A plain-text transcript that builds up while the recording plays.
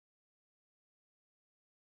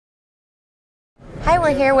Hi,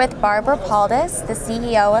 we're here with Barbara Paldis, the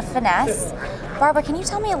CEO of Finesse. Barbara, can you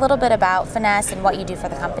tell me a little bit about Finesse and what you do for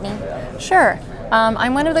the company? Sure.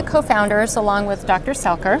 I'm one of the co-founders along with Dr.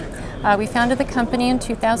 Selker. We founded the company in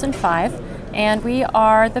 2005, and we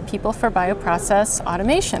are the people for bioprocess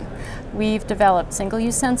automation. We've developed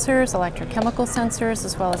single-use sensors, electrochemical sensors,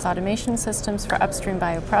 as well as automation systems for upstream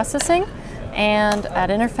bioprocessing. And at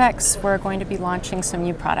Interphex, we're going to be launching some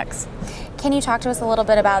new products. Can you talk to us a little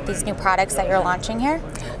bit about these new products that you're launching here?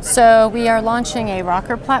 So we are launching a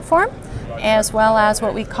rocker platform, as well as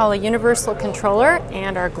what we call a universal controller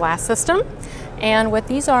and our glass system. And what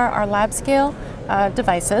these are lab scale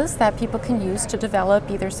devices that people can use to develop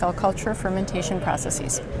either cell culture or fermentation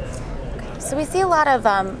processes. So we see a lot of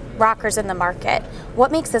rockers in the market.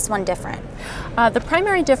 What makes this one different? The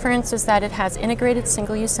primary difference is that it has integrated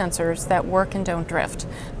single-use sensors that work and don't drift.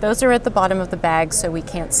 Those are at the bottom of the bag, so we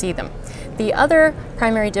can't see them. The other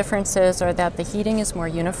primary differences are that the heating is more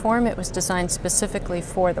uniform. It was designed specifically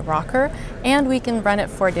for the rocker, and we can run it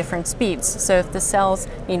for different speeds. So if the cells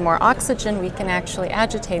need more oxygen, we can actually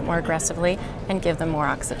agitate more aggressively and give them more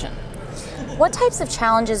oxygen. What types of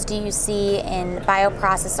challenges do you see in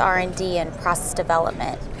bioprocess R&D and process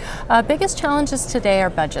development? Biggest challenges today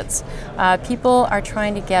are budgets. People are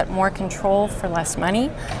trying to get more control for less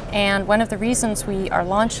money, and one of the reasons we are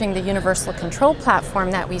launching the universal control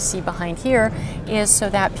platform that we see behind here is so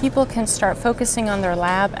that people can start focusing on their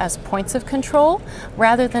lab as points of control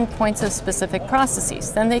rather than points of specific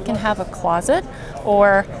processes. Then they can have a closet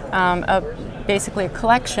or basically a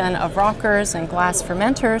collection of rockers and glass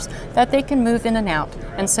fermenters that they can move in and out.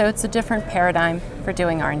 And so it's a different paradigm for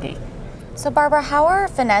doing R&D. So Barbara, how are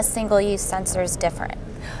Finesse single-use sensors different?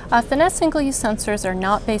 Finesse single-use sensors are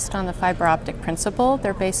not based on the fiber optic principle.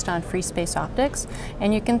 They're based on free space optics,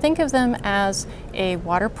 and you can think of them as a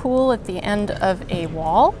water pool at the end of a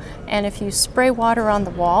wall, and if you spray water on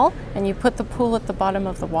the wall and you put the pool at the bottom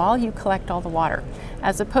of the wall, you collect all the water,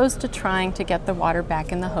 as opposed to trying to get the water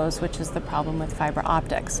back in the hose, which is the problem with fiber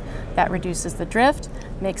optics. That reduces the drift,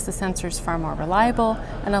 makes the sensors far more reliable,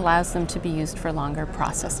 and allows them to be used for longer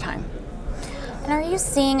process time. And are you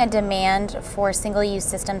seeing a demand for single-use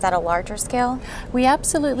systems at a larger scale? We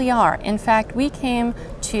absolutely are. In fact, we came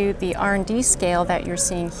to the R&D scale that you're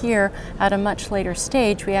seeing here at a much later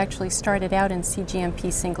stage. We actually started out in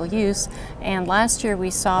cGMP single-use, and last year we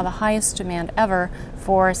saw the highest demand ever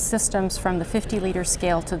for systems from the 50-liter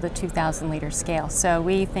scale to the 2,000-liter scale. So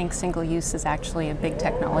we think single-use is actually a big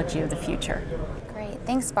technology of the future. Great.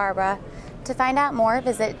 Thanks, Barbara. To find out more,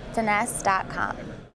 visit finesse.com.